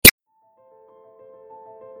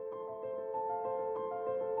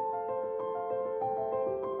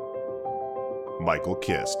Michael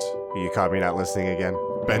Kist. You caught me not listening again?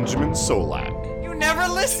 Benjamin Solak. You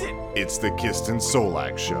never listen! It's the Kist and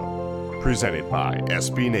Solak Show, presented by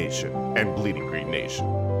SB Nation and Bleeding Green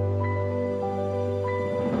Nation.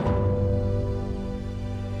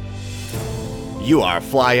 You are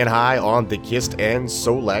flying high on the Kist and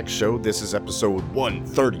Solak Show. This is episode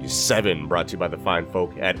 137, brought to you by the fine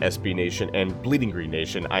folk at SB Nation and Bleeding Green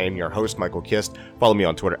Nation. I am your host, Michael Kist. Follow me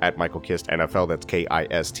on Twitter at Michael Kist NFL. That's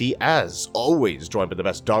K-I-S-T. As always, joined by the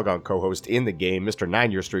best doggone co-host in the game, Mr.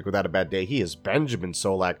 9-year streak without a bad day. He is Benjamin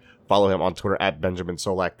Solak. Follow him on Twitter at Benjamin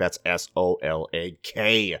Solak. That's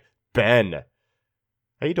S-O-L-A-K. Ben,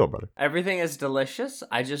 how you doing, brother? Everything is delicious.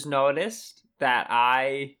 I just noticed that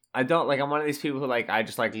I don't, I'm one of these people who, I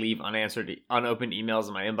just, leave unopened emails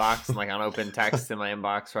in my inbox and, unopened texts in my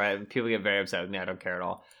inbox, right? People get very upset with me. I don't care at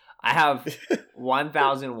all. I have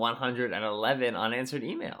 1,111 unanswered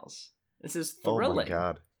emails. This is thrilling. Oh, my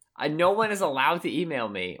God. No one is allowed to email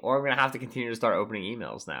me, or I'm going to have to continue to start opening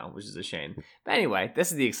emails now, which is a shame. But anyway,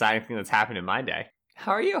 this is the exciting thing that's happened in my day.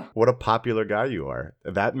 How are you? What a popular guy you are.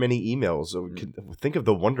 That many emails. Think of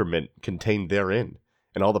the wonderment contained therein.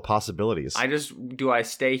 And all the possibilities. Do I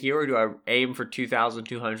stay here or do I aim for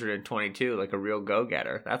 2,222 like a real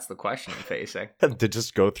go-getter? That's the question I'm facing. To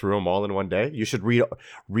just go through them all in one day? You should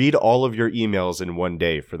read all of your emails in one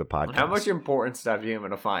day for the podcast. How much important stuff are you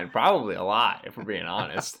going to find? Probably a lot, if we're being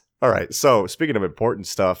honest. All right, so speaking of important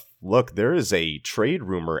stuff, look, there is a trade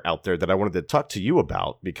rumor out there that I wanted to talk to you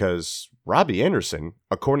about because Robbie Anderson,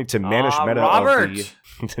 according to Manish Mehta of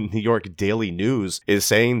the New York Daily News, is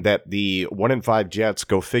saying that the 1-5 Jets,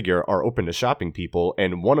 go figure, are open to shopping people,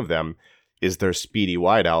 and one of them is their speedy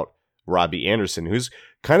wideout, Robbie Anderson, who's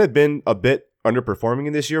kind of been a bit underperforming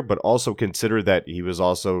in this year, but also consider that he was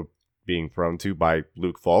also being thrown to by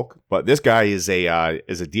Luke Falk. But this guy is a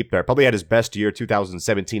deep threat. Probably had his best year,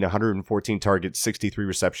 2017, 114 targets, 63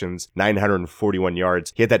 receptions, 941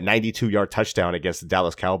 yards. He had that 92-yard touchdown against the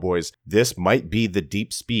Dallas Cowboys. This might be the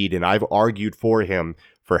deep speed, and I've argued for him,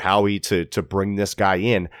 for Howie to bring this guy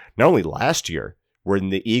in. Not only last year, when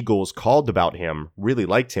the Eagles called about him, really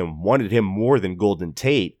liked him, wanted him more than Golden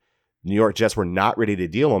Tate, New York Jets were not ready to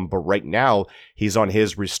deal him, but right now he's on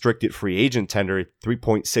his restricted free agent tender,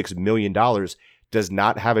 $3.6 million, does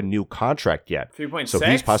not have a new contract yet. 3.6? So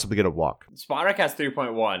he's possibly going to walk. Spotrac has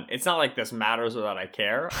 3.1. It's not like this matters or that I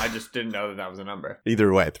care. I just didn't know that was a number.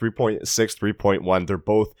 Either way, 3.6, 3.1, they're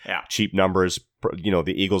both cheap numbers. You know,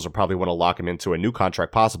 the Eagles will probably want to lock him into a new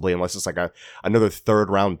contract, possibly, unless it's like another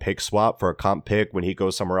third-round pick swap for a comp pick when he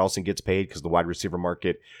goes somewhere else and gets paid, because the wide receiver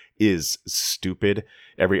market is stupid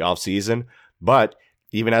every offseason. But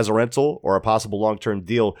even as a rental or a possible long-term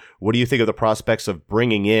deal, what do you think of the prospects of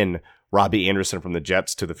bringing in Robbie Anderson from the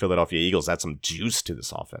Jets to the Philadelphia Eagles? That's some juice to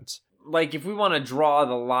this offense. If we want to draw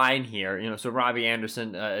the line here, so Robbie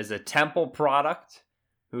Anderson is a Temple product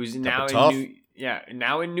who's now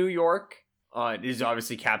in New York. Is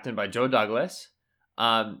obviously captained by Joe Douglas.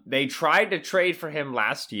 They tried to trade for him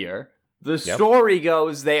last year. The story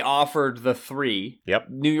goes they offered the 3. Yep.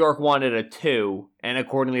 New York wanted a 2, and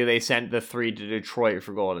accordingly they sent the 3 to Detroit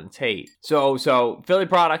for Golden Tate. So Philly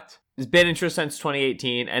product has been interested since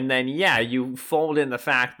 2018, and then you fold in the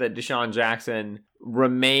fact that Deshaun Jackson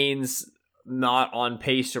remains not on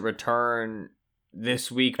pace to return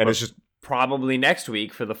this week, and but it's just probably next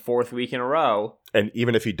week for the 4th week in a row. And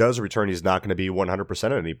even if he does return, he's not going to be 100%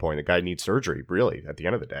 at any point. The guy needs surgery, really, at the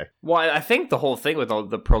end of the day. Well, I think the whole thing with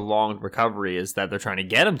the prolonged recovery is that they're trying to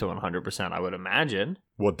get him to 100%, I would imagine.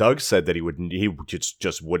 Well, Doug said that he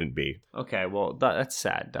just wouldn't be. Okay, well, that's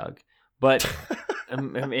sad, Doug. But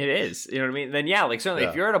it is. You know what I mean? Then, certainly,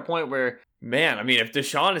 if you're at a point where, if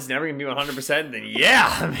Deshaun is never going to be 100%, then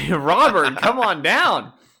Robert, come on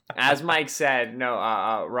down. As Mike said,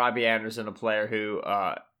 Robbie Anderson, a player who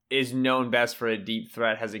is known best for a deep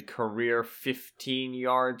threat, has a career 15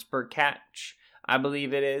 yards per catch, I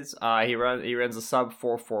believe it is. He runs a sub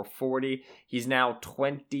 4.40. He's now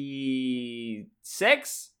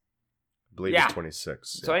 26. I believe he's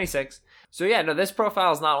 26. 26. So this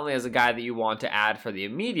profile is not only as a guy that you want to add for the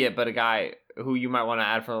immediate, but a guy who you might want to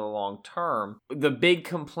add for the long term. The big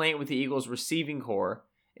complaint with the Eagles receiving core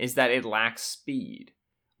is that it lacks speed.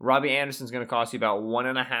 Robbie Anderson's going to cost you about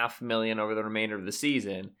 $1.5 million over the remainder of the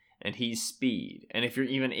season, and he's speed. And if you're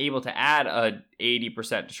even able to add a 80%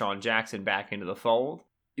 Deshaun Jackson back into the fold,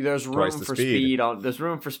 there's room for speed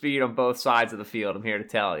on both sides of the field. I'm here to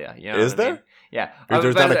tell you. Is there? I mean? Yeah.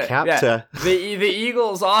 There's not a cap to the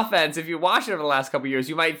Eagles offense. If you watch it over the last couple of years,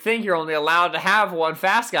 you might think you're only allowed to have one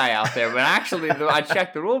fast guy out there, but actually, I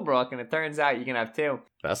checked the rule book, and it turns out you can have two.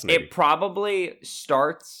 Fascinating. It probably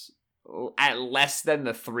starts at less than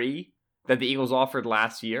the 3 that the Eagles offered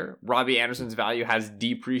last year. Robbie Anderson's value has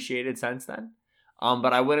depreciated since then.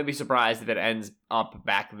 But I wouldn't be surprised if it ends up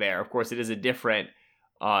back there. Of course, it is a different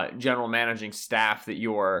general managing staff that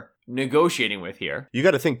you're negotiating with here. You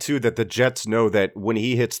got to think, too, that the Jets know that when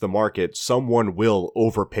he hits the market, someone will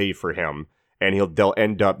overpay for him. And they'll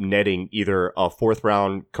end up netting either a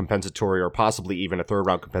 4th-round compensatory or possibly even a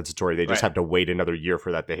 3rd-round compensatory. They just have to wait another year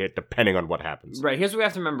for that to hit, depending on what happens. Right. Here's what we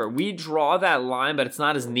have to remember. We draw that line, but it's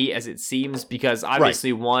not as neat as it seems because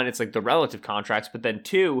obviously, one, it's like the relative contracts, but then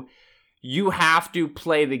two, you have to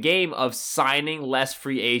play the game of signing less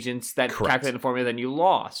free agents that calculate the formula than you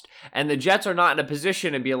lost. And the Jets are not in a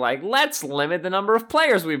position to be like, let's limit the number of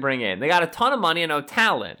players we bring in. They got a ton of money and no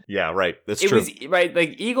talent. Yeah, right. That's true. Right,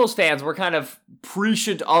 like Eagles fans were kind of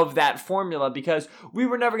prescient of that formula because we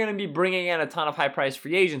were never going to be bringing in a ton of high-priced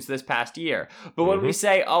free agents this past year. But when we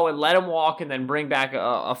say, and let them walk and then bring back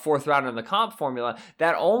a 4th round in the comp formula,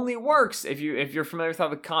 that only works if you're familiar with how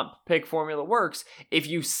the comp pick formula works. If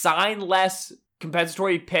you sign less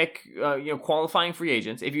compensatory pick, qualifying free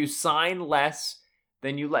agents, if you sign less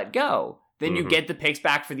than you let go, then you get the picks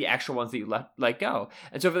back for the extra ones that you let go.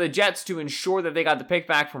 And so for the Jets to ensure that they got the pick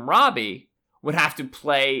back from Robbie would have to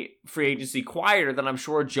play free agency quieter than I'm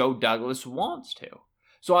sure Joe Douglas wants to.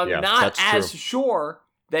 So I'm not as sure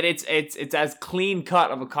that it's as clean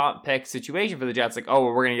cut of a comp pick situation for the Jets. Like,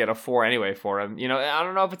 we're going to get a 4 anyway for him. I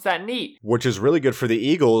don't know if it's that neat. Which is really good for the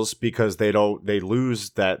Eagles because they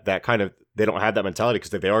lose that kind of, they don't have that mentality because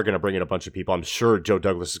they are going to bring in a bunch of people. I'm sure Joe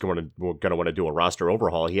Douglas is going to want to do a roster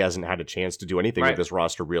overhaul. He hasn't had a chance to do anything with this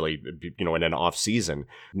roster really, in an off season.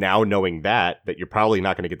 Now knowing that you're probably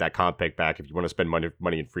not going to get that comp pick back if you want to spend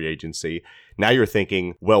money in free agency. Now you're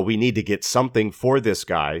thinking, well, we need to get something for this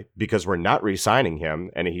guy because we're not re-signing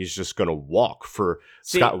him and he's just going to walk for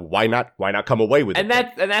Scott. Why not come away with it? And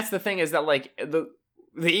that's the thing is that like the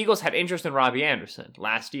Eagles had interest in Robbie Anderson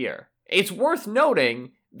last year. It's worth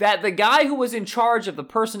noting that the guy who was in charge of the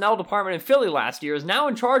personnel department in Philly last year is now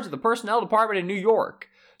in charge of the personnel department in New York.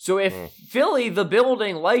 So if Philly, the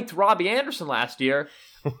building, liked Robbie Anderson last year,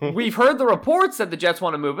 we've heard the reports that the Jets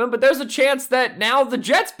want to move him, but there's a chance that now the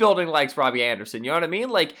Jets building likes Robbie Anderson. You know what I mean?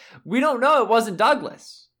 Like, we don't know. It wasn't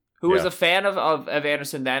Douglas, who was a fan of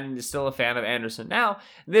Anderson then and is still a fan of Anderson now.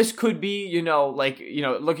 This could be,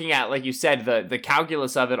 looking at, like you said, the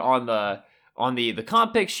calculus of it on the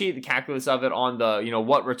comp pick sheet, the calculus of it on the,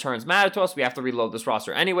 what returns matter to us. We have to reload this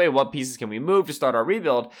roster anyway. What pieces can we move to start our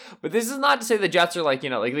rebuild? But this is not to say the Jets are like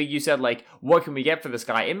you said, like, what can we get for this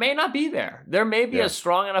guy? It may not be there. There may be a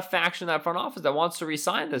strong enough faction in that front office that wants to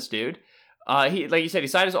re-sign this dude. He, like you said, he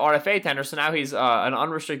signed his RFA tender, so now he's an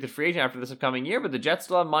unrestricted free agent after this upcoming year, but the Jets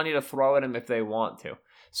still have money to throw at him if they want to.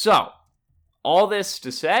 So, all this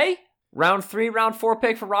to say, round 3, round 4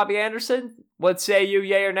 pick for Robbie Anderson. What say you,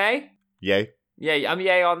 yay or nay? Yay. Yeah, I'm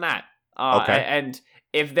yay on that. Okay. And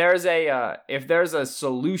if there's a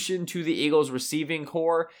solution to the Eagles receiving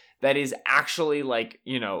core that is actually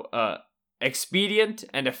expedient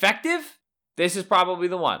and effective, this is probably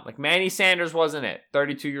the one. Like Manny Sanders wasn't it.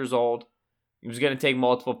 32 years old. He was going to take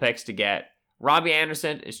multiple picks to get. Robbie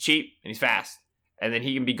Anderson is cheap and he's fast. And then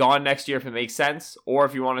he can be gone next year if it makes sense. Or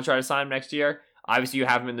if you want to try to sign him next year, obviously you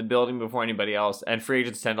have him in the building before anybody else. And free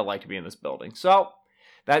agents tend to like to be in this building. So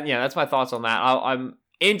that's my thoughts on that. I'm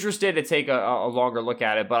interested to take a longer look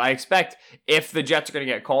at it, but I expect if the Jets are going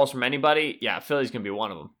to get calls from anybody, Philly's going to be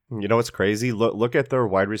one of them. You know what's crazy? Look at their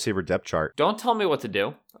wide receiver depth chart. Don't tell me what to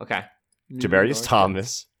do. Okay. Javarius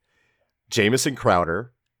Thomas, Jamison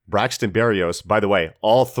Crowder, Braxton Berrios. By the way,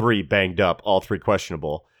 all 3 banged up, all 3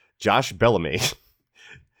 questionable. Josh Bellamy,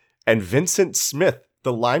 and Vincent Smith,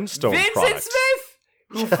 the Limestone product. Vincent Smith!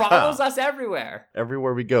 Who follows us everywhere.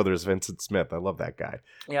 Everywhere we go, there's Vincent Smith. I love that guy.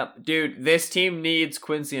 Yep. Dude, this team needs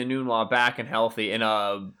Quincy Enunwa back and healthy in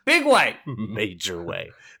a big way. Major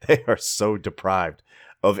way. They are so deprived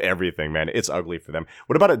of everything, man. It's ugly for them.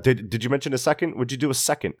 What about it? Did you mention a second? Would you do a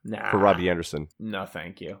second for Robbie Anderson? No,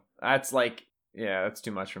 thank you. That's that's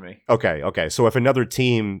too much for me. Okay. So if another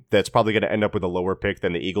team that's probably going to end up with a lower pick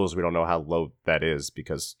than the Eagles, we don't know how low that is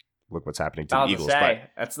because look what's happening to the Eagles.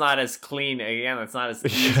 That's not as clean. Again, that's not as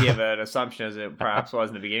easy of an assumption as it perhaps was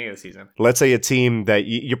in the beginning of the season. Let's say a team that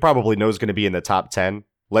you probably know is going to be in the top 10.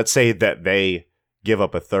 Let's say that they give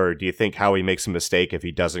up a third. Do you think Howie makes a mistake if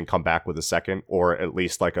he doesn't come back with a second, or at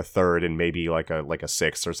least like a third and maybe like a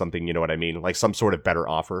sixth or something? You know what I mean? Like some sort of better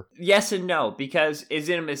offer? Yes and no, because is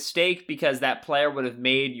it a mistake because that player would have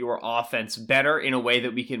made your offense better in a way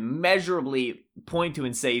that we can measurably point to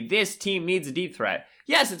and say this team needs a deep threat?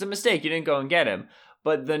 Yes, it's a mistake. You didn't go and get him.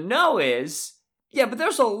 But the no is Yeah, but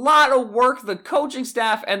there's a lot of work the coaching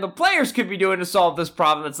staff and the players could be doing to solve this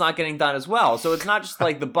problem that's not getting done as well. So it's not just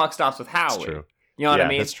like the buck stops with Howie. That's true. You know what I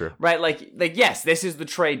mean? That's true. Right? Like yes, this is the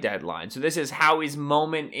trade deadline. So this is Howie's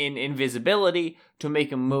moment in invisibility to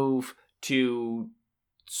make a move to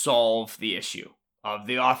solve the issue of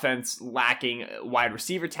the offense lacking wide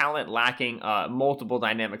receiver talent, lacking multiple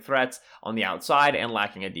dynamic threats on the outside, and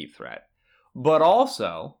lacking a deep threat. But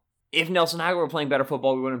also, if Nelson Aguilar were playing better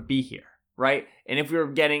football, we wouldn't be here, right? And if we were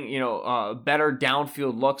getting, better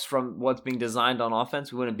downfield looks from what's being designed on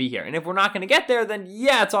offense, we wouldn't be here. And if we're not going to get there, then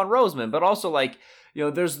yeah, it's on Roseman. But also,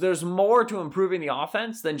 there's more to improving the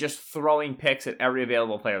offense than just throwing picks at every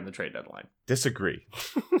available player in the trade deadline. Disagree.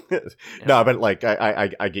 No, but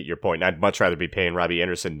I get your point. I'd much rather be paying Robbie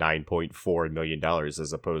Anderson $9.4 million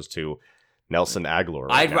as opposed to Nelson Aguilar.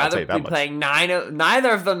 I'd rather be paying neither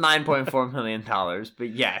of them $9.4 million, but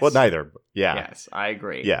yes. Well, neither. Yeah. Yes, I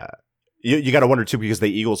agree. Yeah. You got to wonder, too, because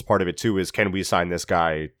the Eagles part of it, too, is can we sign this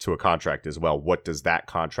guy to a contract as well? What does that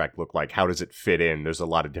contract look like? How does it fit in? There's a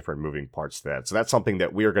lot of different moving parts to that. So that's something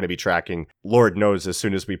that we are going to be tracking. Lord knows as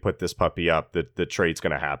soon as we put this puppy up, the trade's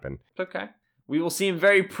going to happen. Okay. We will seem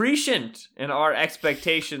very prescient in our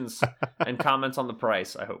expectations and comments on the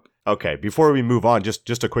price, I hope. Okay, before we move on,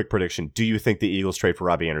 just a quick prediction. Do you think the Eagles trade for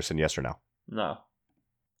Robbie Anderson, yes or no? No.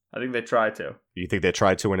 I think they tried to. You think they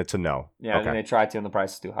tried to and it's a no? Yeah, okay. I think they tried to and the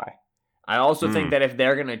price is too high. I also think that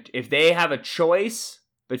if they have a choice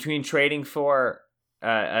between trading for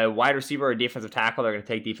a wide receiver or a defensive tackle, they're going to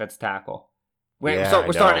take defensive tackle. We're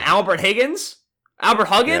starting Albert Higgins? Albert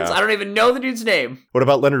Huggins? Yeah. I don't even know the dude's name. What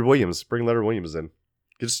about Leonard Williams? Bring Leonard Williams in.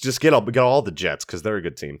 Just get all the Jets because they're a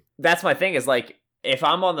good team. That's my thing is if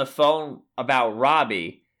I'm on the phone about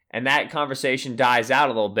Robbie and that conversation dies out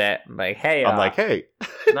a little bit, I'm like, hey.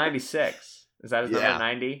 96. Is that his number?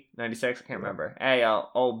 90? 96? I can't remember. Hey,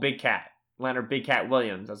 old Big Cat. Leonard Big Cat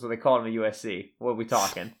Williams. That's what they call him at USC. What are we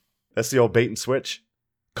talking? That's the old bait and switch.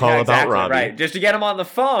 Call about Robbie. Right. Just to get him on the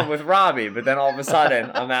phone with Robbie, but then all of a sudden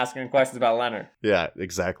I'm asking questions about Leonard. Yeah,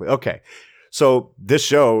 exactly. Okay. So this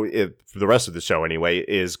show, for the rest of the show anyway,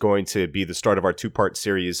 is going to be the start of our two-part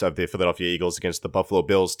series of the Philadelphia Eagles against the Buffalo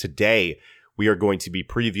Bills. Today, we are going to be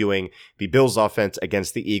previewing the Bills offense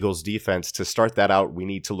against the Eagles defense. To start that out, we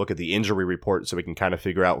need to look at the injury report so we can kind of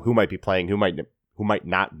figure out who might be playing, who might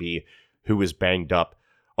not be, who is banged up,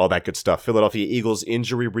 all that good stuff. Philadelphia Eagles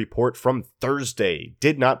injury report from Thursday.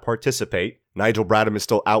 Did not participate. Nigel Bradham is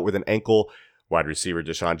still out with an ankle. Wide receiver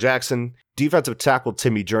Deshaun Jackson. Defensive tackle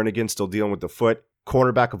Timmy Jernigan still dealing with the foot.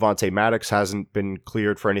 Cornerback Avonte Maddox hasn't been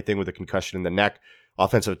cleared for anything with a concussion in the neck.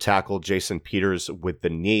 Offensive tackle Jason Peters with the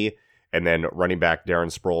knee. And then running back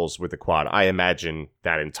Darren Sproles with the quad. I imagine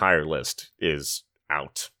that entire list is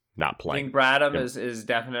out, not playing. I think Bradham is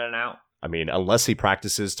definite and out. I mean, unless he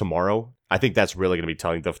practices tomorrow, I think that's really going to be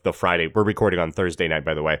telling. The Friday, we're recording on Thursday night,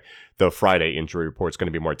 by the way. The Friday injury report is going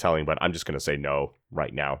to be more telling, but I'm just going to say no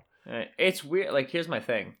right now. It's weird. Here's my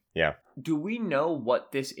thing. Yeah. Do we know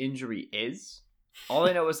what this injury is? All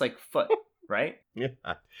I know is foot, right? Yeah.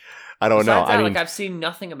 I don't know. I mean, I've seen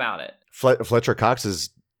nothing about it. Fletcher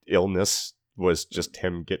Cox's illness was just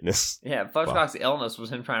him getting this. Yeah, Fletcher Cox's illness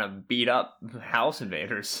was him trying to beat up house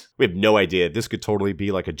invaders. We have no idea. This could totally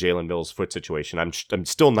be like a Jalen Mills foot situation. I'm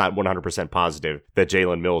still not 100% positive that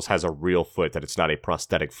Jalen Mills has a real foot, that it's not a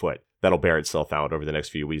prosthetic foot. That'll bear itself out over the next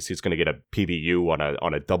few weeks. He's going to get a PBU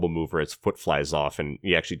on a double move where his foot flies off, and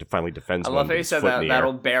he actually finally defends. I love how you said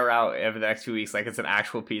that'll bear out over the next few weeks, like it's an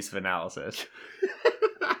actual piece of analysis.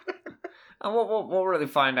 And we'll really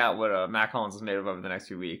find out what Mac Hollins is made of over the next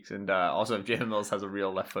few weeks, and also if Jalen Mills has a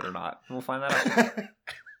real left foot or not. We'll find that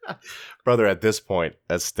out. Brother, at this point,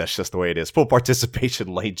 that's just the way it is. Full participation,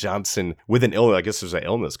 Lane Johnson with an illness. I guess there's an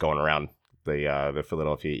illness going around the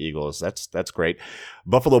Philadelphia Eagles. That's great.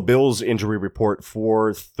 Buffalo Bills injury report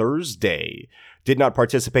for Thursday. Did not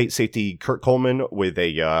participate. Safety Kurt Coleman with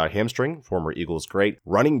a hamstring, former Eagles great.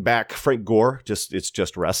 Running back Frank Gore, it's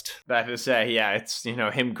just rest. I have to say, yeah, it's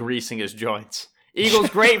him greasing his joints. Eagles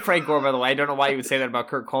great, Frank Gore, by the way. I don't know why you would say that about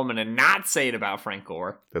Kurt Coleman and not say it about Frank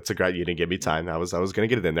Gore. That's a great. You didn't give me time. I was going to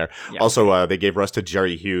get it in there. Yeah. Also, they gave rest to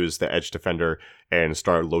Jerry Hughes, the edge defender, and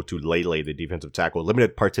started Lotu Lele, the defensive tackle.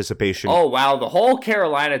 Limited participation. Oh, wow. The whole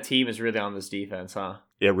Carolina team is really on this defense, huh?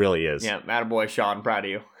 It really is. Yeah, attaboy, Sean. I'm proud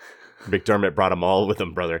of you. McDermott brought them all with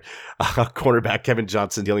him, brother. Cornerback Kevin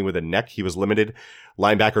Johnson dealing with a neck. He was limited.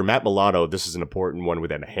 Linebacker Matt Milano, this is an important one,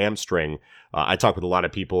 with a hamstring. I talked with a lot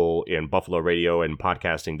of people in Buffalo radio and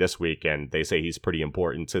podcasting this week, and they say he's pretty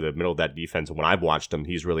important to the middle of that defense. And when I've watched him,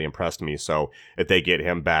 he's really impressed me. So if they get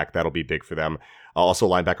him back, that'll be big for them. Also,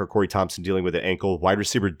 linebacker Corey Thompson dealing with an ankle. Wide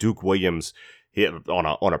receiver Duke Williams, He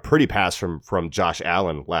on a pretty pass from Josh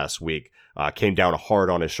Allen last week. Came down hard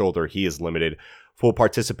on his shoulder. He is limited. Full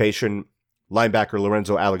participation. Linebacker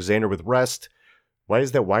Lorenzo Alexander with rest. Why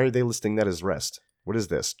is that? Why are they listing that as rest? What is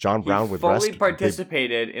this? John Brown with rest? He fully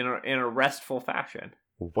participated in a restful fashion.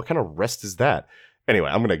 What kind of rest is that? Anyway,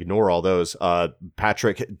 I'm going to ignore all those.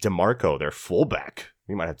 Patrick DeMarco, their fullback.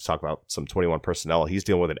 We might have to talk about some 21 personnel. He's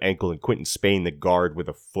dealing with an ankle, and Quentin Spain, the guard, with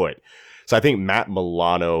a foot. So I think Matt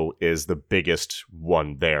Milano is the biggest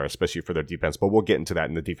one there, especially for their defense. But we'll get into that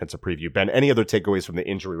in the defensive preview. Ben, any other takeaways from the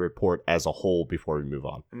injury report as a whole before we move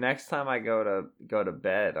on? Next time I go to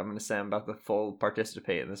bed, I'm going to say I'm about to full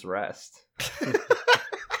participate in this rest.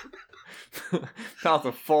 About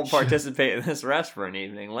to full participate in this rest for an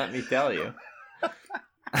evening. Let me tell you.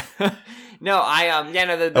 No,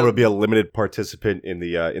 I would be a limited participant in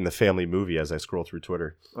the family movie as I scroll through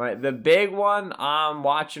Twitter. Right, the big one I'm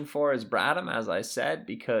watching for is Bradham, as I said,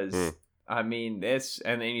 because I mean this,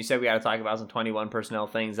 and then you said we got to talk about some 21 personnel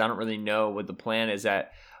things. I don't really know what the plan is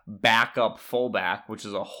at backup fullback, which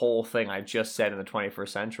is a whole thing I just said in the 21st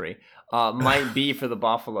century, might be for the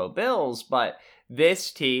Buffalo Bills, but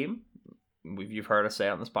this team. You've heard us say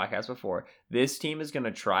on this podcast before, this team is going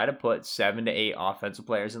to try to put 7 to 8 offensive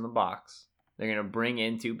players in the box. They're going to bring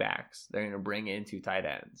in 2 backs. They're going to bring in 2 tight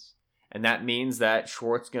ends. And that means that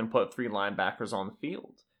Schwartz is going to put 3 linebackers on the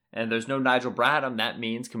field. And there's no Nigel Bradham. That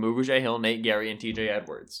means Kamuga Hill, Nate Gary, and TJ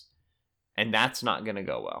Edwards. And that's not going to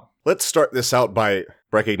go well. Let's start this out by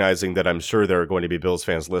recognizing that I'm sure there are going to be Bills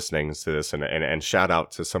fans listening to this, and shout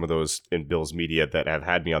out to some of those in Bills media that have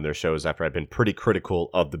had me on their shows after I've been pretty critical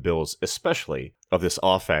of the Bills, especially of this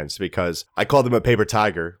offense, because I called them a paper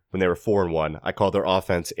tiger when they were 4-1. I called their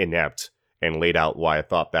offense inept and laid out why I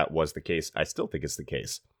thought that was the case. I still think it's the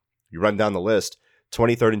case. You run down the list,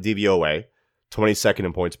 23rd in DVOA, 22nd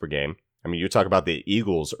in points per game. I mean, you talk about the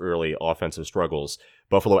Eagles' early offensive struggles.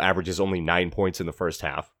 Buffalo averages only 9 points in the first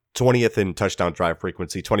half. 20th in touchdown drive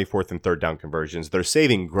frequency, 24th in third down conversions. Their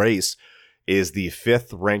saving grace is the 5th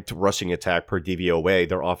ranked rushing attack per DVOA.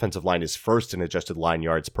 Their offensive line is first in adjusted line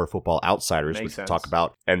yards per Football Outsiders, which we'll talk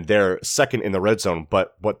about. And they're second in the red zone.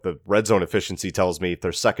 But what the red zone efficiency tells me, if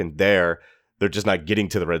they're second there, they're just not getting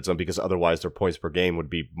to the red zone because otherwise their points per game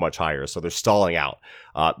would be much higher. So they're stalling out.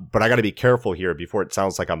 But I got to be careful here before it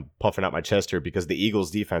sounds like I'm puffing out my chest here, because the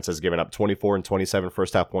Eagles defense has given up 24 and 27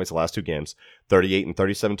 first half points the last 2 games, 38 and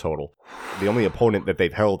 37 total. The only opponent that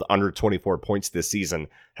they've held under 24 points this season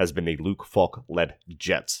has been the Luke Falk-led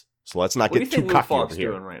Jets. So let's not get too cocky over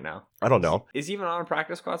here. Doing right now? I don't know. Is he even on a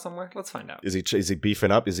practice squad somewhere? Let's find out. Is he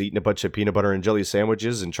beefing up? Is he eating a bunch of peanut butter and jelly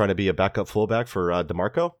sandwiches and trying to be a backup fullback for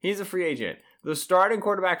DeMarco? He's a free agent. The starting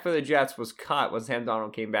quarterback for the Jets was cut when Sam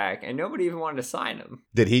Darnold came back, and nobody even wanted to sign him.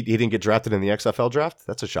 Did he didn't get drafted in the XFL draft?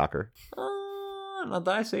 That's a shocker. Not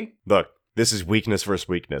that I see. Look, this is weakness versus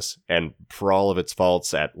weakness, and for all of its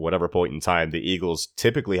faults at whatever point in time, the Eagles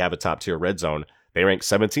typically have a top-tier red zone. They rank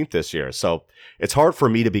 17th this year, so it's hard for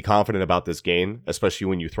me to be confident about this game, especially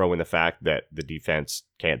when you throw in the fact that the defense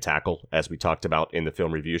can't tackle, as we talked about in the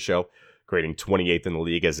film review show, grading 28th in the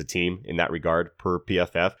league as a team in that regard per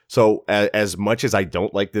PFF. So as much as I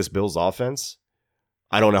don't like this Bills offense,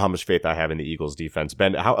 I don't know how much faith I have in the Eagles defense.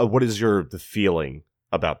 Ben, what is the feeling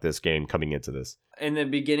about this game coming into this? In the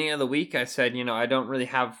beginning of the week, I said, I don't really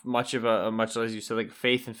have much of much, as you said, like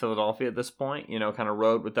faith in Philadelphia at this point. Kind of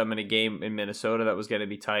rode with them in a game in Minnesota that was going to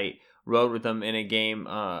be tight. Rode with them in a game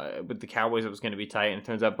with the Cowboys that was going to be tight. And it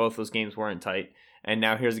turns out both those games weren't tight. And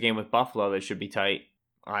now here's a game with Buffalo that should be tight.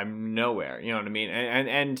 I'm nowhere. You know what I mean?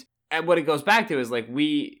 And what it goes back to is like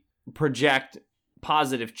we project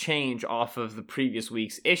positive change off of the previous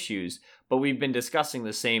week's issues, but we've been discussing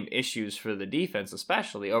the same issues for the defense,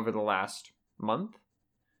 especially over the last month.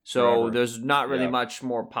 So there's not really much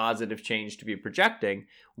more positive change to be projecting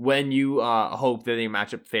when you hope that they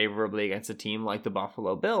match up favorably against a team like the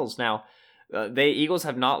Buffalo Bills. Now, the Eagles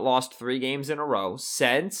have not lost 3 games in a row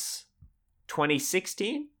since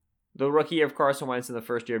 2016. The rookie year of Carson Wentz in the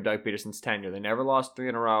first year of Doug Peterson's tenure. They never lost 3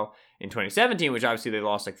 in a row. In 2017, which obviously they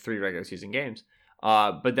lost like 3 regular season games.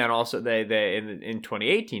 But then also they in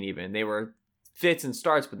 2018 even, they were fits and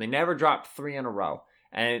starts, but they never dropped 3 in a row.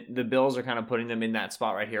 And the Bills are kind of putting them in that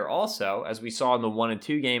spot right here also, as we saw in the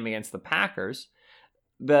 1-2 game against the Packers.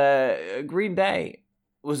 The Green Bay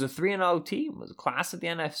was a 3-0 team, was a class of the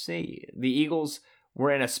NFC. The Eagles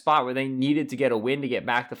were in a spot where they needed to get a win to get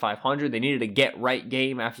back to 500. They needed a get-right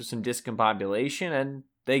game after some discombobulation, and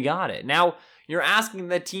they got it. Now, you're asking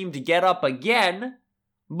the team to get up again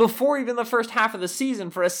before even the first half of the season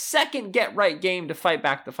for a second get-right game to fight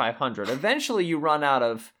back to 500. Eventually, you run out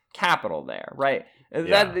of capital there, right?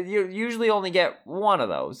 That you usually only get one of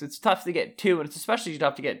those. It's tough to get two, and it's especially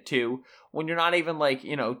tough to get two when you're not even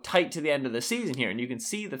tight to the end of the season here, and you can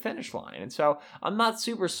see the finish line. And so I'm not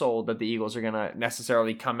super sold that the Eagles are gonna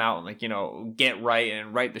necessarily come out and get right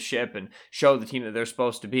and right the ship and show the team that they're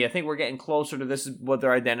supposed to be. I think we're getting closer to this is what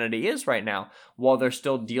their identity is right now, while they're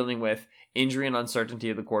still dealing with injury and uncertainty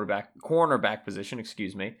of the cornerback position.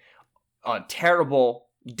 A terrible,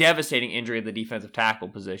 devastating injury at the defensive tackle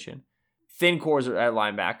position. Thin cores at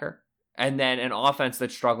linebacker, and then an offense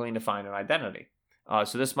that's struggling to find an identity.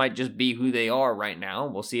 So this might just be who they are right now.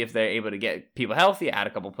 We'll see if they're able to get people healthy, add a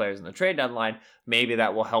couple players in the trade deadline. Maybe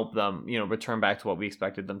that will help them, return back to what we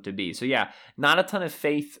expected them to be. So yeah, not a ton of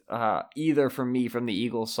faith either for me from the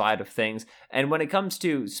Eagles side of things. And when it comes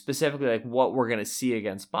to specifically what we're going to see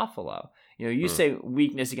against Buffalo, you say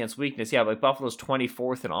weakness against weakness. Yeah, Buffalo's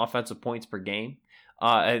 24th in offensive points per game.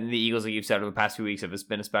 And the Eagles, like you've said, over the past few weeks have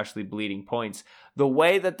been especially bleeding points. The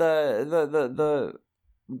way that the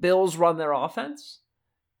Bills run their offense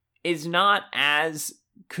is not as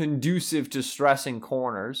conducive to stressing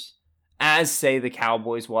corners as, say, the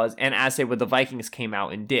Cowboys was, and as, say, what the Vikings came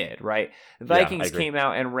out and did, right? The Vikings came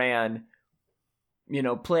out and ran,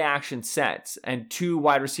 play action sets and 2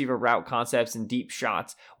 wide receiver route concepts and deep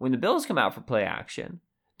shots. When the Bills come out for play action,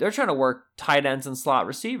 they're trying to work tight ends and slot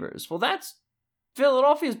receivers. Well,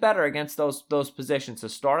 Philadelphia's better against those positions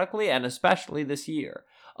historically and especially this year.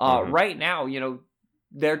 Right now,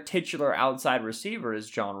 their titular outside receiver is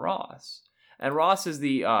John Ross. And Ross is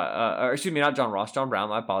not John Ross, John Brown,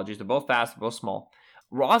 my apologies. They're both fast, they're both small.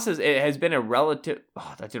 Ross has been a relative...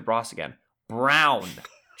 Oh, that did Ross again. Brown.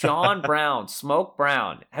 John Brown, Smoke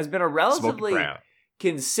Brown, has been a relatively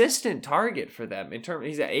consistent target for them.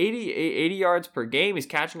 He's at 80 yards per game. He's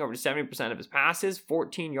catching over 70% of his passes,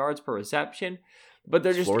 14 yards per reception. But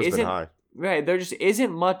there just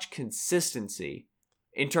isn't much consistency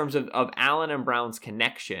in terms of Allen and Brown's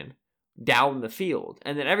connection down the field.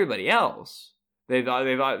 And then everybody else,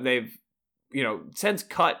 they've since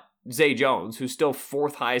cut Zay Jones, who's still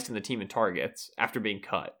 4th highest in the team in targets after being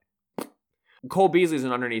cut. Cole Beasley's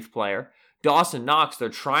an underneath player. Dawson Knox, they're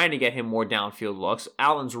trying to get him more downfield looks.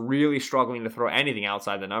 Allen's really struggling to throw anything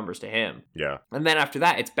outside the numbers to him. Yeah. And then after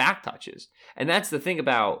that, it's back touches. And that's the thing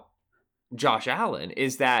about Josh Allen,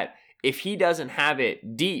 is that if he doesn't have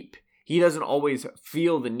it deep, he doesn't always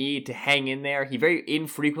feel the need to hang in there. He very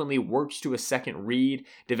infrequently works to a second read,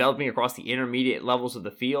 developing across the intermediate levels of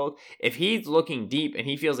the field. If he's looking deep and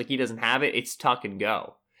he feels like he doesn't have it, it's tuck and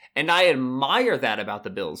go. And I admire that about the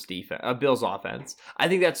Bills offense. I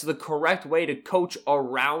think that's the correct way to coach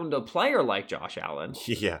around a player like Josh Allen.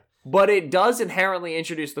 Yeah. But it does inherently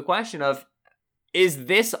introduce the question of, is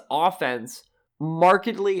this offense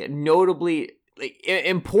markedly, notably,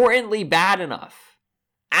 importantly bad enough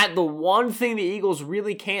at the one thing the Eagles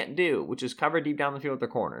really can't do, which is cover deep down the field with their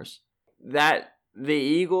corners, that the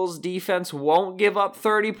Eagles defense won't give up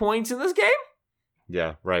 30 points in this game?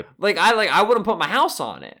 Yeah, right. I wouldn't put my house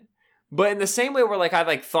on it. But in the same way where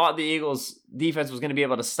I thought the Eagles defense was going to be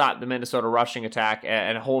able to stop the Minnesota rushing attack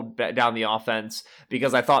and hold down the offense,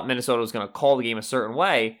 because I thought Minnesota was going to call the game a certain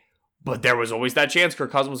way, but there was always that chance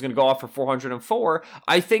Kirk Cousins was going to go off for 404.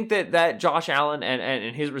 I think that Josh Allen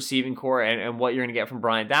and his receiving core and what you're going to get from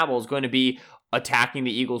Brian Daboll is going to be attacking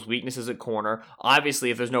the Eagles' weaknesses at corner. Obviously,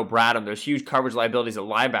 if there's no Bradham, there's huge coverage liabilities at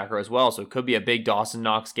linebacker as well, so it could be a big Dawson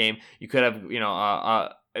Knox game. You could have,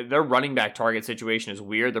 their running back target situation is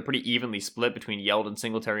weird. They're pretty evenly split between Yeldon,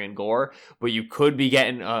 Singletary, and Gore, but you could be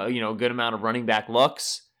getting, a good amount of running back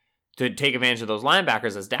looks to take advantage of those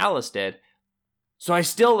linebackers as Dallas did. So I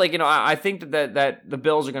still, I think that the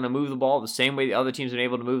Bills are going to move the ball the same way the other teams have been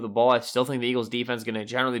able to move the ball. I still think the Eagles' defense is going to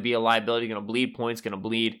generally be a liability, going to bleed points, going to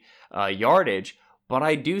bleed yardage. But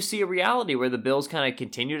I do see a reality where the Bills kind of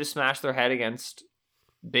continue to smash their head against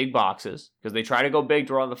big boxes because they try to go big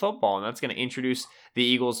to run the football, and that's going to introduce the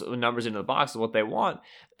Eagles' numbers into the box of what they want.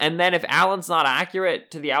 And then if Allen's not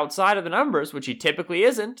accurate to the outside of the numbers, which he typically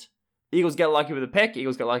isn't, Eagles get lucky with a pick.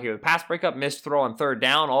 Eagles get lucky with a pass breakup, missed throw on third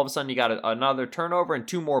down. All of a sudden, you got another turnover and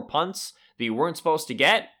 2 more punts that you weren't supposed to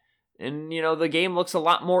get. And, the game looks a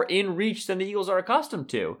lot more in reach than the Eagles are accustomed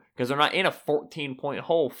to because they're not in a 14-point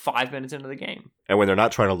hole 5 minutes into the game. And when they're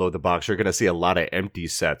not trying to load the box, you're going to see a lot of empty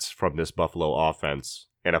sets from this Buffalo offense.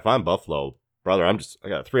 And if I'm Buffalo, brother, I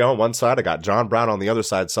got 3 on one side. I got John Brown on the other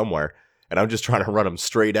side somewhere. And I'm just trying to run them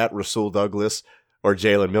straight at Rasul Douglas or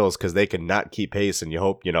Jalen Mills because they cannot keep pace. And you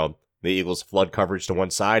hope, the Eagles flood coverage to one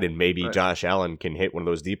side, and maybe right. Josh Allen can hit one of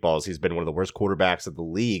those deep balls. He's been one of the worst quarterbacks of the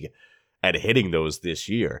league at hitting those this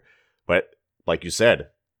year. But like you said,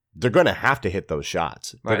 they're going to have to hit those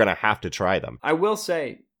shots. They're going to have to try them. I will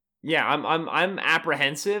say, Yeah, I'm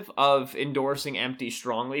apprehensive of endorsing empty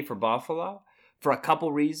strongly for Buffalo for a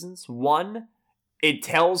couple reasons. One, it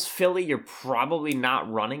tells Philly you're probably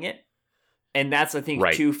not running it. And that's, I think,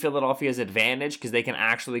 to Philadelphia's advantage because they can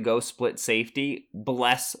actually go split safety.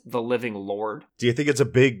 Bless the living Lord. Do you think it's a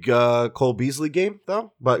big Cole Beasley game,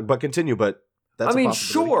 though? But continue, but that's a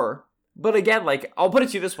possibility. Sure. But again, like, I'll put it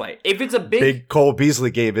to you this way. If it's a big Cole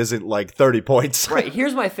Beasley game isn't like 30 points. Right,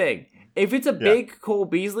 here's my thing. If it's a big Cole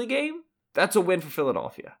Beasley game, that's a win for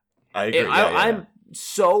Philadelphia. I agree. I'm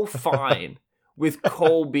so fine with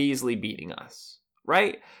Cole Beasley beating us,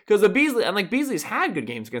 right? Because Beasley's had good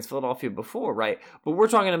games against Philadelphia before, right? But we're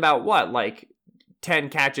talking about what, like 10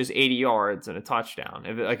 catches, 80 yards, and a touchdown,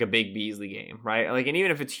 like a big Beasley game, right? Like, and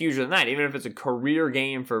even if it's huger than that, even if it's a career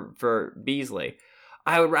game for Beasley,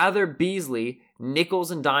 I would rather Beasley nickels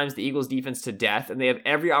and dimes the Eagles defense to death, and they have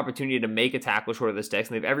every opportunity to make a tackle short of the sticks,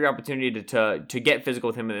 and they have every opportunity to get physical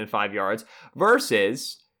with him within 5 yards,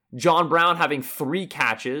 versus John Brown having 3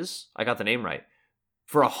 catches, I got the name right,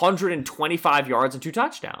 for 125 yards and 2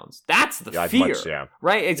 touchdowns. That's the fear,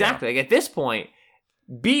 right? Exactly. Like, at this point,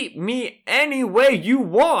 beat me any way you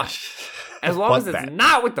want, as long as it's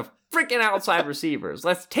not with the freaking outside receivers.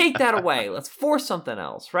 Let's take that away. Let's force something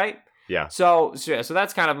else, right? Yeah. So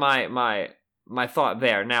that's kind of my thought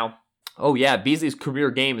there. Now, Beasley's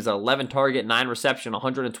career game is 11 target, 9 reception,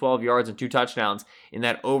 112 yards, and 2 touchdowns in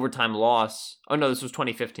that overtime loss. Oh no, this was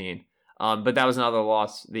 2015. But that was another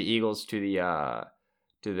loss, the Eagles to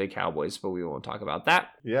the Cowboys, but we won't talk about that.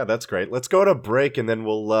 Yeah, that's great. Let's go to break, and then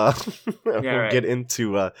we'll get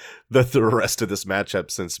into the rest of this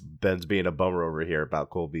matchup, since Ben's being a bummer over here about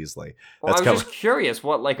Cole Beasley. Well, I was just curious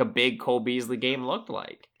what like a big Cole Beasley game looked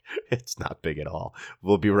like. It's not big at all.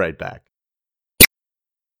 We'll be right back.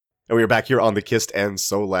 And we are back here on the Kist and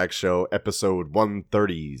Solak Show, episode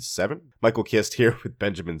 137. Michael Kist here with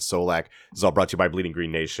Benjamin Solak. This is all brought to you by Bleeding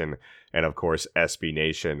Green Nation and, of course, SB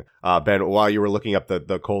Nation. Ben, while you were looking up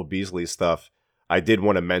the Cole Beasley stuff, I did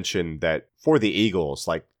want to mention that for the Eagles,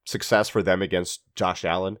 like, success for them against Josh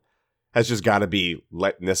Allen has just got to be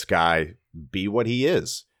letting this guy be what he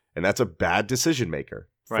is. And that's a bad decision maker.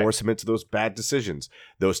 Right. Force him into those bad decisions.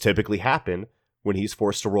 Those typically happen when he's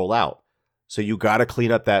forced to roll out. So you got to clean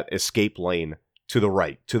up that escape lane to the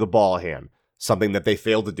right, to the ball hand. Something that they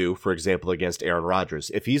failed to do, for example, against Aaron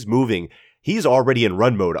Rodgers. If he's moving, he's already in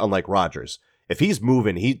run mode, unlike Rodgers. If he's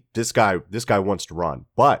moving, this guy wants to run.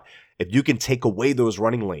 But if you can take away those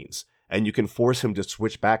running lanes and you can force him to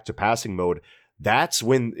switch back to passing mode, that's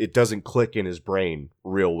when it doesn't click in his brain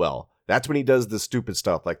real well. That's when he does the stupid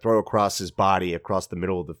stuff, like throw across his body across the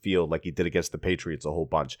middle of the field like he did against the Patriots a whole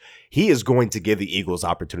bunch. He is going to give the Eagles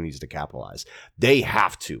opportunities to capitalize. They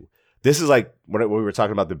have to. This is like when we were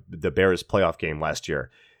talking about the Bears playoff game last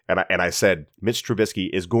year, and I said Mitch Trubisky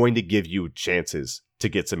is going to give you chances to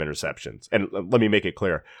get some interceptions. And let me make it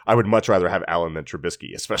clear, I would much rather have Allen than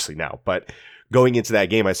Trubisky, especially now. But going into that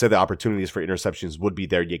game, I said the opportunities for interceptions would be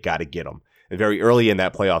there. You got to get them. And very early in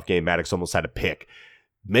that playoff game, Maddox almost had a pick.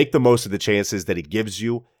 Make the most of the chances that he gives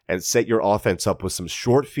you and set your offense up with some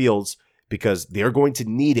short fields, because they're going to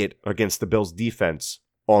need it against the Bills defense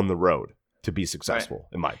on the road to be successful,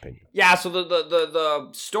 in my opinion. Yeah, so the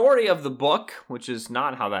story of the book, which is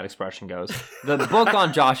not how that expression goes, the book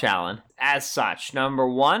on Josh Allen, as such, number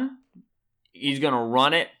one, he's going to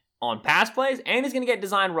run it on pass plays, and he's going to get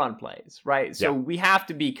design run plays, right? So we have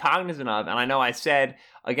to be cognizant of, and I know I said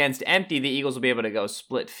against empty, the Eagles will be able to go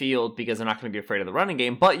split field because they're not going to be afraid of the running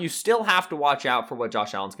game, but you still have to watch out for what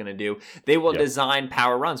Josh Allen's going to do. They will design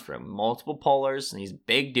power runs for him, multiple pullers, and he's a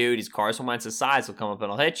big dude. He's Carson Wentz's size. He'll come up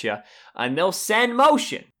and he'll hit you, and they'll send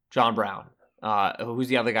motion. John Brown. Who's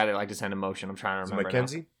the other guy they like to send in motion? I'm trying to remember.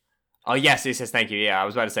 Is it McKenzie? Oh, yes, thank you. Yeah, I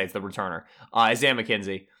was about to say it's the returner. Isaiah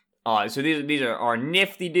McKenzie. So these are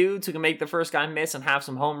nifty dudes who can make the first guy miss and have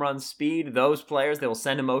some home run speed. Those players, they will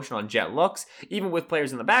send a motion on jet looks, even with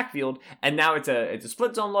players in the backfield. And now it's a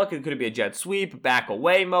split zone look. It could be a jet sweep, back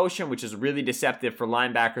away motion, which is really deceptive for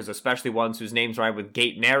linebackers, especially ones whose names rhyme with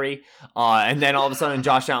Gate-Nary. And then all of a sudden,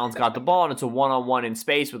 Josh Allen's got the ball, and it's a one-on-one in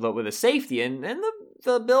space with a safety. And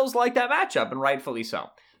the Bills like that matchup, and rightfully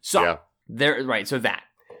so. So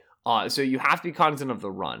so you have to be cognizant of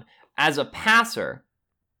the run. As a passer,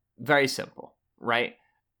 very simple, right?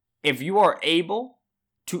 If you are able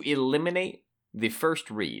to eliminate the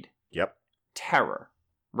first read, terror,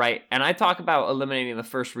 right? And I talk about eliminating the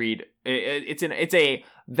first read. It's a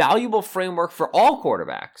valuable framework for all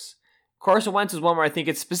quarterbacks. Carson Wentz is one where I think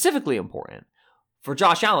it's specifically important. For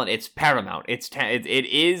Josh Allen, it's paramount. It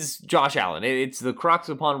is Josh Allen. It's the crux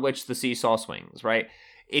upon which the seesaw swings, right?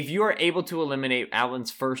 if you are able to eliminate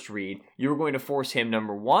Allen's first read, you're going to force him,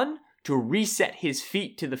 number one, to reset his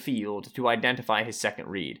feet to the field to identify his second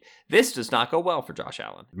read. This does not go well for Josh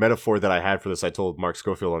Allen. The metaphor that I had for this, I told Mark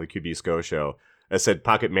Schofield on the QB Sco show. I said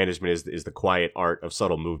pocket management is the quiet art of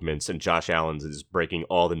subtle movements, and Josh Allen's is breaking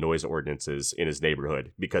all the noise ordinances in his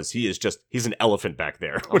neighborhood because he's an elephant back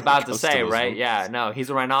there. I was about to say, right? Yeah, no, he's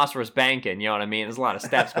a rhinoceros banking, you know what I mean? There's a lot of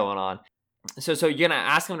steps going on. So you're going to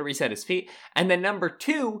ask him to reset his feet. And then number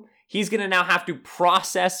two, he's going to now have to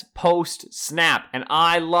process post-snap. And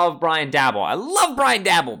I love Brian Daboll.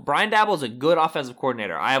 Brian Daboll is a good offensive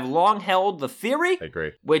coordinator. I have long held the theory, I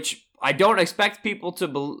agree, which I don't expect people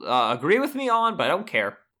to agree with me on, but I don't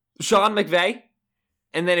care. Sean McVay.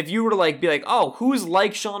 And then if you were to be like, oh, who's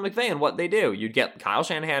like Sean McVay and what they do? You'd get Kyle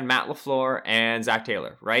Shanahan, Matt LaFleur, and Zach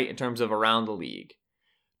Taylor, right? In terms of around the league.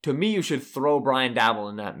 To me, you should throw Brian Daboll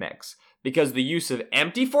in that mix. Because the use of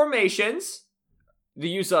empty formations, the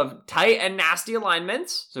use of tight and nasty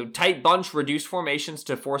alignments, so tight bunch, reduced formations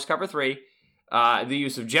to force cover 3, the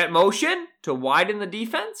use of jet motion to widen the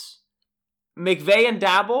defense, McVay and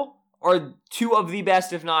Daboll are two of the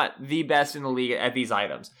best, if not the best in the league at these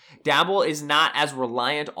items. Daboll is not as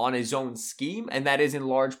reliant on his own scheme, and that is in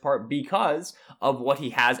large part because of what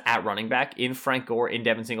he has at running back in Frank Gore, in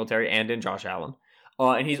Devin Singletary, and in Josh Allen.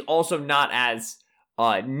 And he's also not as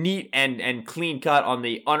neat and clean cut on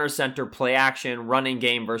the under center play action running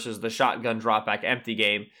game versus the shotgun drop back empty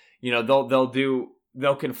game. You know,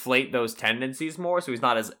 they'll conflate those tendencies more, so he's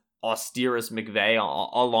not as austere as McVay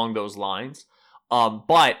along those lines.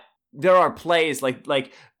 But there are plays like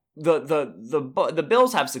the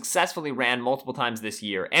Bills have successfully ran multiple times this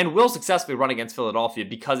year and will successfully run against Philadelphia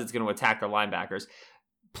because it's going to attack their linebackers.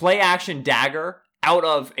 Play action dagger out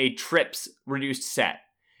of a trips reduced set.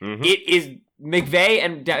 Mm-hmm. It is McVay,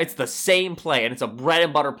 and it's the same play, and it's a bread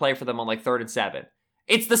and butter play for them on 3rd and 7.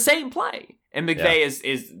 It's the same play. And McVay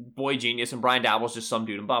is boy genius, and Brian Daboll's just some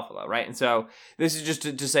dude in Buffalo, right? And so this is just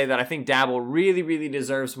to say that I think Daboll really, really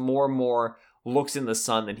deserves more and more looks in the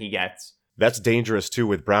sun than he gets. That's dangerous too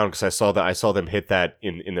with Brown, because I saw them hit that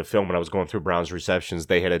in the film when I was going through Brown's receptions.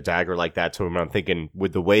 They hit a dagger like that to him, and I'm thinking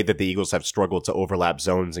with the way that the Eagles have struggled to overlap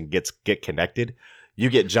zones and get connected, you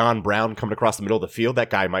get John Brown coming across the middle of the field, that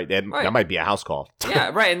guy that might be a house call. Yeah,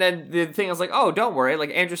 right. And then the thing is oh, don't worry,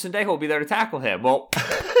 Andrew Sendejo will be there to tackle him. Well,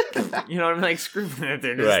 you know what I mean? Screw it,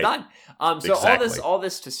 they're just done. So exactly. all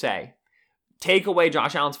this to say, take away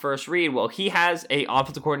Josh Allen's first read. Well, he has a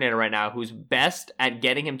offensive coordinator right now who's best at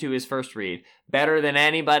getting him to his first read, better than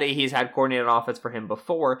anybody he's had coordinated offense for him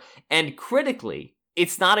before. And critically,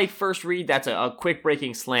 it's not a first read that's a quick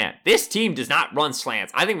breaking slant. This team does not run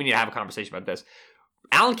slants. I think we need to have a conversation about this.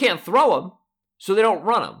 Allen can't throw them, so they don't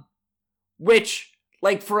run them. Which,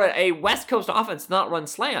 for a West Coast offense not run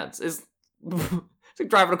slants is it's like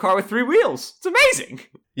driving a car with 3 wheels. It's amazing.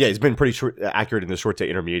 Yeah, he's been pretty accurate in the short to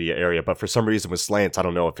intermediate area, but for some reason with slants, I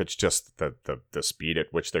don't know if it's just the speed at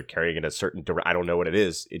which they're carrying it a certain direction. I don't know what it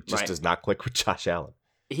is. It just does not click with Josh Allen.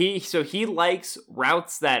 He likes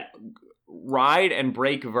routes that ride and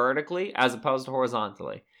break vertically as opposed to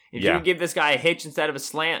horizontally. If you give this guy a hitch instead of a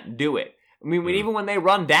slant, do it. I mean, even when they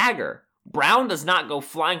run dagger, Brown does not go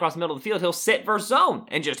flying across the middle of the field. He'll sit versus zone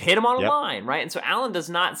and just hit him on a line, right? And so Allen does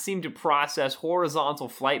not seem to process horizontal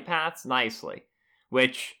flight paths nicely,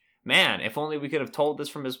 which, man, if only we could have told this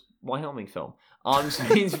from his Wyoming film. So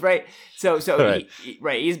he's right. So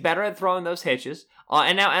right. He's better at throwing those hitches.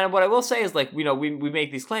 And what I will say is, we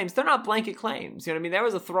make these claims. They're not blanket claims. You know what I mean? There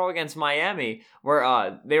was a throw against Miami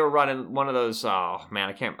where they were running one of those. Oh man,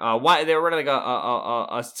 I can't. Why they were running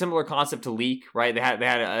a similar concept to leak, right? They had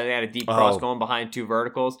a deep cross going behind 2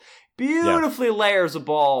 verticals. Beautifully layers a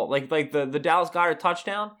ball, like the Dallas Goedert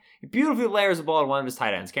touchdown. Beautifully layers a ball to one of his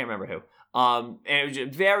tight ends. Can't remember who. And it was a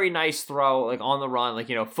very nice throw, on the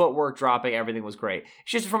run, footwork dropping, everything was great.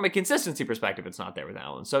 It's just from a consistency perspective, it's not there with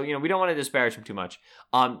Allen. So, we don't want to disparage him too much.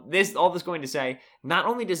 All this going to say, not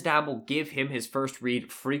only does Daboll give him his first read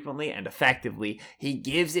frequently and effectively, he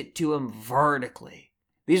gives it to him vertically.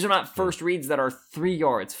 These are not first reads that are 3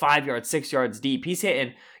 yards, 5 yards, 6 yards deep. He's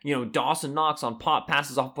hitting, Dawson Knox on pop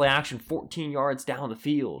passes off play action 14 yards down the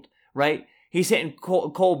field, right? He's hitting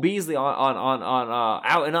Cole Beasley on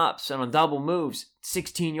out and ups and on double moves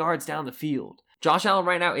 16 yards down the field. Josh Allen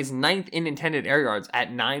right now is 9th in intended air yards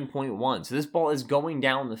at 9.1. So this ball is going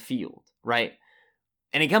down the field, right?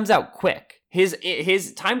 And he comes out quick.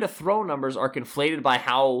 His time to throw numbers are conflated by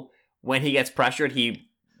how when he gets pressured, he,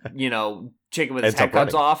 chicken with his head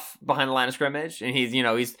cuts off behind the line of scrimmage, and he's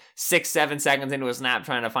 6-7 seconds into a snap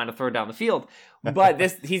trying to find a third down the field. But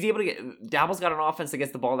he's able to get. Daboll's got an offense that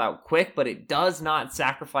gets the ball out quick, but it does not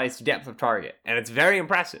sacrifice depth of target, and it's very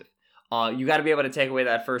impressive. You got to be able to take away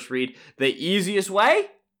that first read. The easiest way,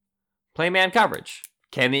 play man coverage.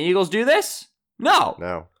 Can the Eagles do this?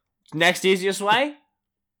 No. Next easiest way,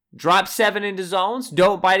 drop 7 into zones.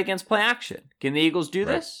 Don't bite against play action. Can the Eagles do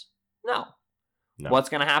this? No. What's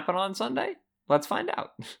going to happen on Sunday? Let's find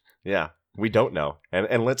out. Yeah, we don't know.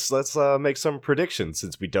 And let's make some predictions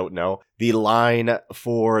since we don't know. The line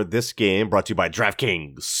for this game, brought to you by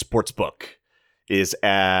DraftKings Sportsbook, is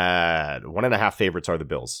at 1.5 favorites are the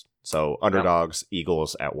Bills. So underdogs,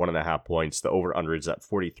 Eagles at 1.5 points. The over-under is at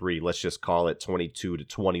 43. Let's just call it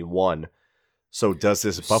 22-21. So does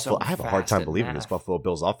this Buffalo... I have a hard time believing this Buffalo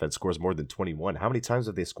Bills offense scores more than 21. How many times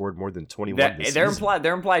have they scored more than 21 this season?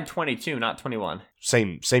 They're implied 22, not 21.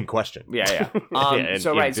 Same question. Yeah.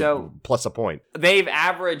 So plus a point. They've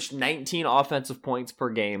averaged 19 offensive points per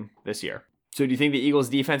game this year. So do you think the Eagles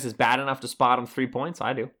defense is bad enough to spot them 3 points?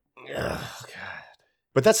 I do. Oh, God.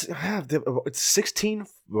 But that's... It's 16...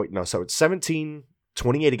 Wait, no, so it's 17...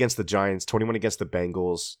 28 against the Giants, 21 against the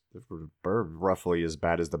Bengals. They're roughly as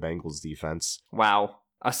bad as the Bengals defense. Wow.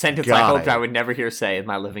 A sentence I hoped I would never hear say in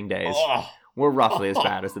my living days. We're roughly as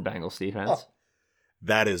bad as the Bengals defense.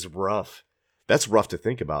 That is rough. That's rough to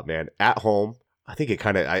think about, man. At home, I think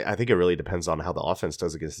it really depends on how the offense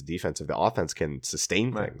does against the defense. If the offense can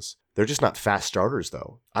sustain things. They're just not fast starters,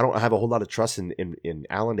 though. I don't have a whole lot of trust in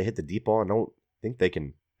Allen to hit the deep ball. I don't think they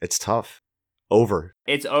can. It's tough. Over.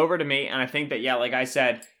 It's over to me, and I think that, like I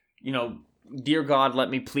said, dear God, let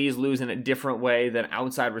me please lose in a different way than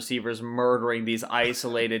outside receivers murdering these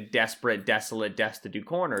isolated, desperate, desolate, destitute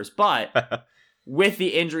corners. But with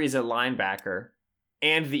the injuries at linebacker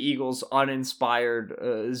and the Eagles'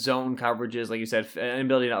 uninspired zone coverages, like you said,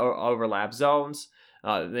 inability to overlap zones,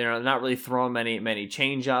 they're not really throwing many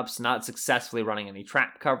change-ups, not successfully running any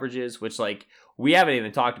trap coverages, which, we haven't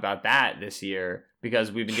even talked about that this year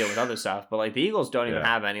because we've been dealing with other stuff. But, the Eagles don't even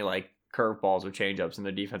have any, curveballs or change-ups in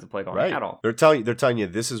their defensive play calling at all. They're telling you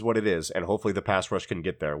this is what it is, and hopefully the pass rush can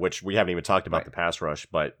get there, which we haven't even talked about the pass rush,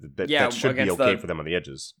 but that should be okay for them on the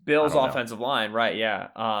edges. Bills' offensive line, right, yeah.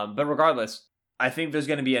 But regardless, I think there's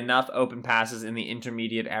going to be enough open passes in the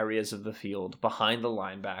intermediate areas of the field behind the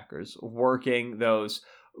linebackers, working those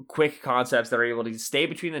quick concepts that are able to stay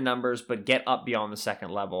between the numbers but get up beyond the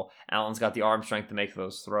second level. Allen's got the arm strength to make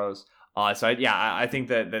those throws. I think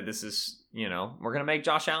that this is, we're going to make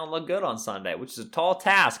Josh Allen look good on Sunday, which is a tall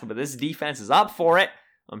task, but this defense is up for it.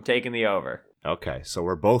 I'm taking the over. Okay, so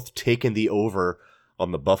we're both taking the over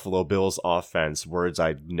on the Buffalo Bills offense. Words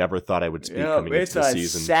I never thought I would speak coming into the season.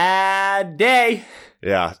 It's a sad day.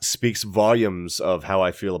 Yeah, speaks volumes of how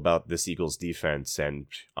I feel about this Eagles defense, and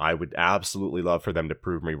I would absolutely love for them to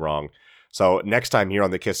prove me wrong. So next time here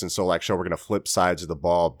on the Kiss and Solak Show, we're going to flip sides of the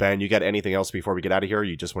ball. Ben, you got anything else before we get out of here? Or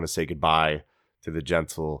you just want to say goodbye to the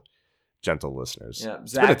gentle listeners? Yeah,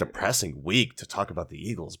 it's been a depressing week to talk about the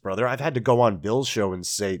Eagles, brother. I've had to go on Bill's show and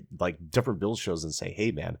say, different Bill's shows and say,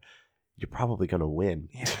 hey, man, you're probably going to win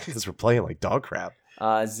because we're playing like dog crap.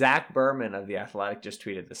 Zach Berman of The Athletic just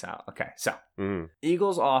tweeted this out. Okay, so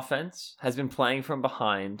Eagles offense has been playing from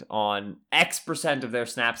behind on X% of their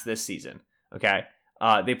snaps this season. Okay.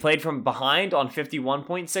 They played from behind on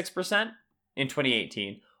 51.6% in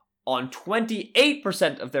 2018. On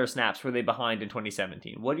 28% of their snaps were they behind in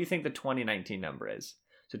 2017. What do you think the 2019 number is?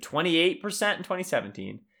 So 28% in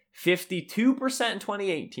 2017, 52% in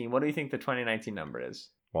 2018. What do you think the 2019 number is?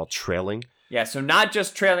 While trailing? Yeah, so not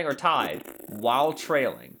just trailing or tied, while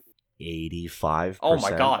trailing. 85%. Oh my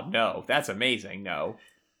God, no. That's amazing, no.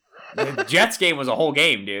 The Jets game was a whole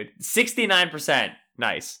game, dude. 69%.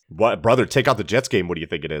 Nice. What, brother? Take out the Jets game. What do you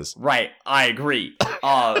think it is? Right, I agree.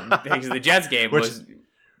 Because the Jets game was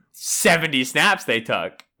 70 snaps they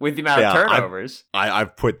took with the amount of turnovers.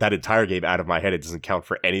 I've put that entire game out of my head. It doesn't count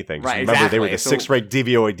for anything. Right, remember, they were the 6th-ranked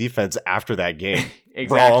DVOA defense after that game.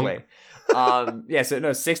 Exactly.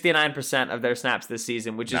 69% of their snaps this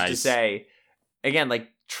season, which is to say, again,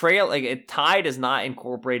 tied is not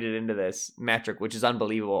incorporated into this metric, which is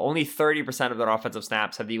unbelievable. Only 30% of their offensive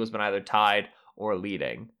snaps have the Eagles been either tied or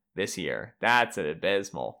leading this year. That's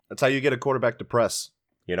abysmal. That's how you get a quarterback to press,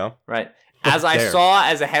 Right. As I saw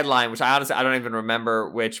as a headline, which I don't even remember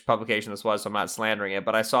which publication this was, so I'm not slandering it,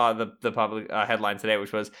 but I saw the public headline today,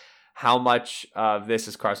 which was, how much of this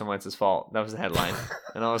is Carson Wentz's fault? That was the headline.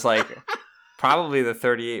 And I was like, probably the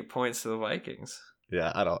 38 points to the Vikings.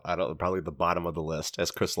 Yeah, I don't probably the bottom of the list, as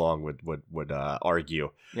Chris Long would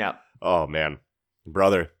argue. Yeah. Oh man,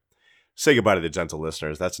 brother. say goodbye to the gentle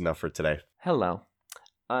listeners. That's enough for today. Hello.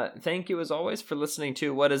 Thank you, as always, for listening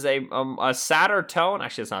to what is a sadder tone.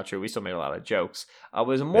 Actually, it's not true. We still made a lot of jokes.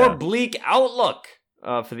 Was a more bleak outlook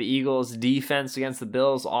for the Eagles' defense against the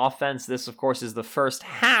Bills' offense. This, of course, is the first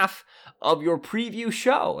half of your preview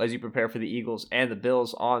show as you prepare for the Eagles and the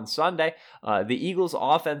Bills on Sunday. The Eagles'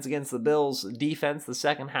 offense against the Bills' defense, the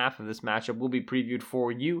second half of this matchup, will be previewed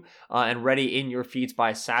for you and ready in your feeds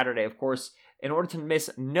by Saturday. Of course, in order to miss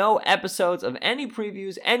no episodes of any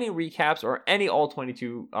previews, any recaps, or any All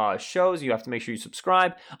 22 shows, you have to make sure you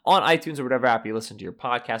subscribe on iTunes or whatever app you listen to your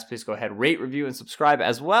podcast. Please go ahead, rate, review, and subscribe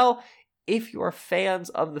as well if you are fans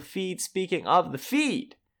of the feed. Speaking of the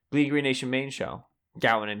feed, Bleeding Green Nation main show,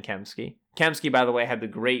 Gowan and Kemsky. Kemsky, by the way, had the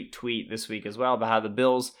great tweet this week as well about how the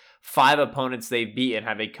Bills' 5 opponents they've beaten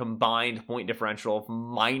have a combined point differential of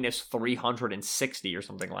minus 360 or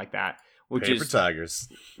something like that. Which Paper is Tigers.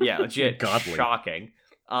 Yeah, legit shocking.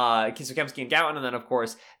 So Kemsky and Gowan, and then, of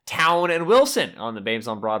course, Town and Wilson on the Babes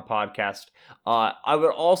on Broad podcast. I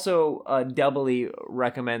would also doubly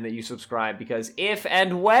recommend that you subscribe, because if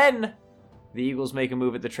and when the Eagles make a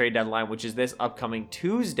move at the trade deadline, which is this upcoming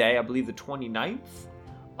Tuesday, I believe the 29th,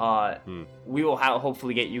 we will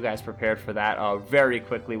hopefully get you guys prepared for that very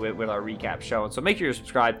quickly with our recap show. And so make sure you're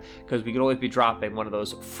subscribed, because we could always be dropping one of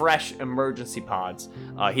those fresh emergency pods.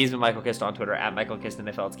 He's been Michael Kist on Twitter at Michael Kist,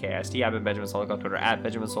 NFL, it's KST. I've been Benjamin Solak on Twitter at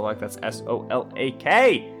Benjamin Solak, that's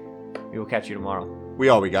SOLAK. We will catch you tomorrow. We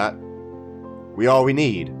all we got. We all we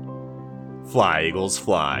need. Fly, Eagles,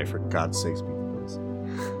 fly. For God's sakes, beat the Bills.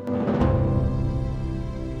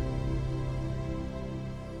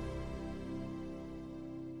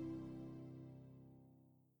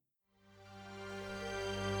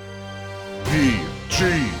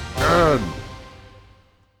 BGN.